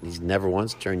wisdom, and He's never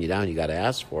once turned you down. You got to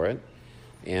ask for it.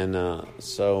 And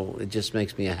so it just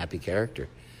makes me a happy character.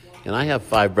 And I have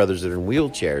 5 brothers that are in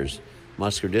wheelchairs,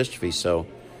 muscular dystrophy, so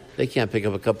they can't pick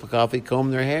up a cup of coffee,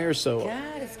 comb their hair. So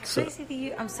God, it's crazy that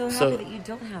you. I'm so happy that you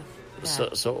don't have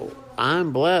that. So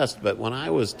I'm blessed. But when I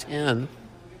was 10,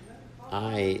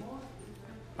 I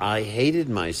hated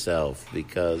myself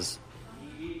because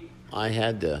I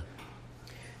had to.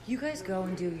 You guys go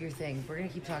and do your thing. We're gonna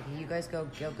keep talking. You guys go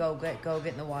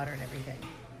get in the water and everything.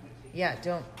 Yeah,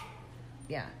 don't.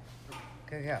 Yeah,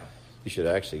 go. You should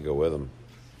actually go with them.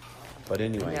 But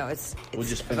anyway, No, it's we'll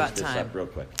just finish about this time. up real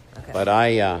quick. Okay. But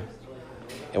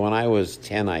when I was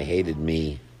 10, I hated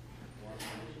me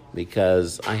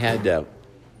because I had to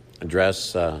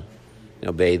dress,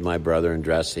 bathe my brother and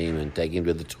dress him and take him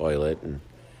to the toilet and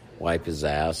wipe his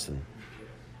ass,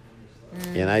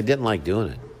 and I didn't like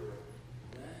doing it.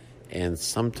 And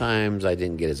sometimes I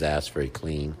didn't get his ass very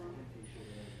clean,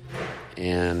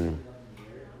 and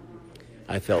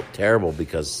I felt terrible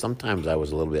because sometimes I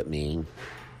was a little bit mean.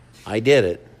 I did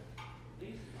it,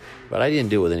 but I didn't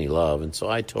do it with any love. And so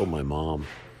I told my mom,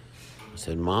 I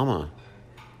said, Mama,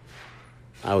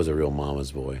 I was a real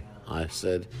mama's boy. I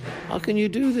said, how can you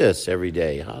do this every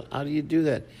day? How do you do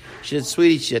that? She said,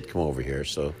 sweetie, she had to come over here.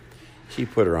 So she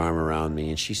put her arm around me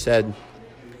and she said,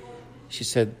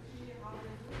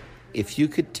 if you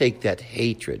could take that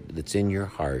hatred that's in your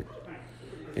heart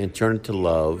and turn it to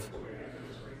love,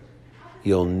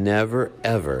 you'll never,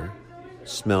 ever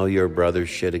smell your brother's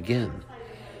shit again.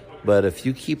 But if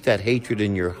you keep that hatred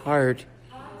in your heart,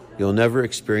 you'll never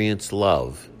experience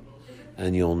love.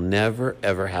 And you'll never,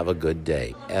 ever have a good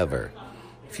day, ever.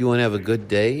 If you want to have a good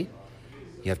day,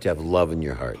 you have to have love in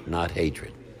your heart, not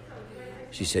hatred.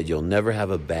 She said, you'll never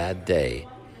have a bad day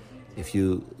if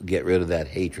you get rid of that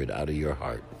hatred out of your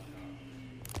heart.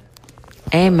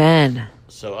 Amen.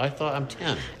 So I thought, I'm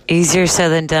 10. Easier said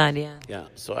than done, yeah. Yeah,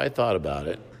 so I thought about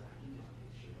it.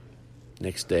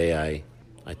 Next day,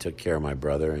 I took care of my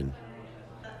brother, and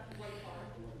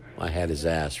I had his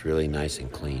ass really nice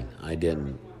and clean. I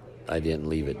didn't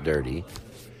leave it dirty,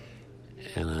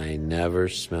 and I never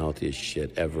smelled his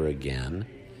shit ever again.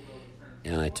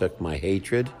 And I took my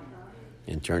hatred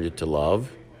and turned it to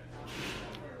love.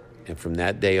 And from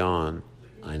that day on,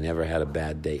 I never had a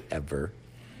bad day ever.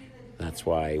 That's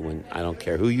why I don't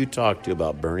care who you talk to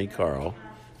about Bernie Karl,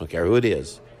 I don't care who it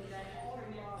is,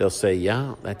 they'll say,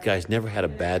 yeah, that guy's never had a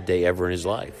bad day ever in his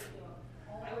life.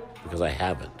 Because I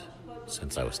haven't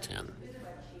since I was 10.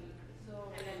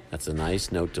 That's a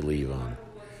nice note to leave on.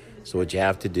 So what you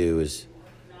have to do is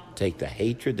take the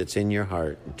hatred that's in your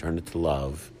heart and turn it to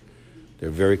love. They're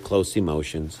very close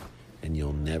emotions, and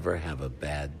you'll never have a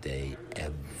bad day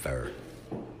ever.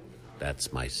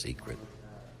 That's my secret.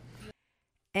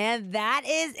 And that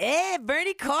is it.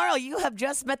 Bernie Karl, you have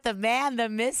just met the man, the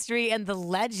mystery, and the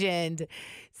legend.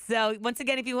 So once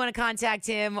again, if you want to contact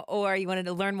him or you wanted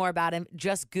to learn more about him,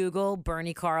 just Google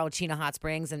Bernie Karl, Chino Hot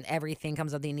Springs, and everything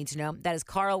comes up that you need to know. That is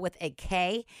Karl with a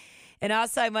K. And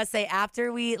also, I must say,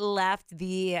 after we left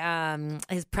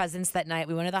his presence that night,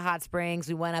 we went to the hot springs.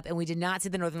 We went up, and we did not see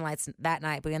the Northern Lights that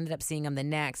night, but we ended up seeing them the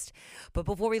next. But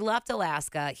before we left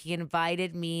Alaska, he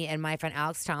invited me and my friend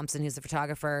Alex Thompson, who's a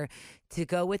photographer, to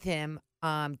go with him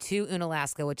to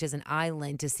Unalaska, which is an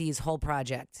island, to see his whole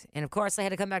project. And of course, I had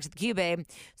to come back to the Q, babe,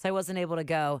 so I wasn't able to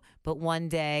go. But one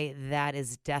day, that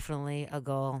is definitely a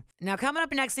goal. Now, coming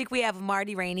up next week, we have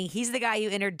Marty Rainey. He's the guy who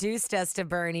introduced us to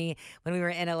Bernie when we were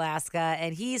in Alaska.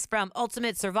 And he's from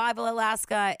Ultimate Survival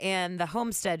Alaska and the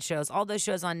Homestead shows, all those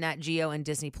shows on Nat Geo and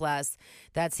Disney+.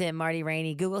 That's him, Marty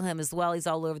Rainey. Google him as well. He's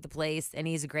all over the place, and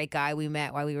he's a great guy. We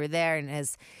met while we were there and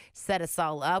has set us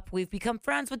all up. We've become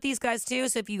friends with these guys, too.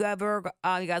 So if you ever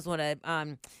you guys want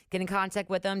to get in contact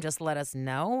with them, just let us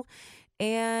know.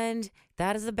 And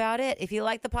that is about it. If you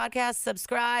like the podcast,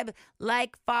 subscribe,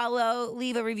 like, follow,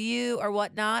 leave a review or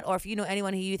whatnot. Or if you know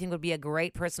anyone who you think would be a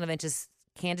great person of interest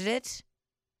candidate,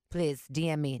 please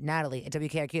DM me, Natalie at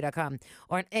WKRQ.com,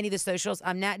 or on any of the socials.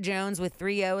 I'm Nat Jones with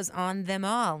 3 O's on them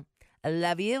all. I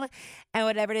love you. And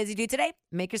whatever it is you do today,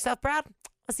 make yourself proud.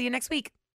 I'll see you next week.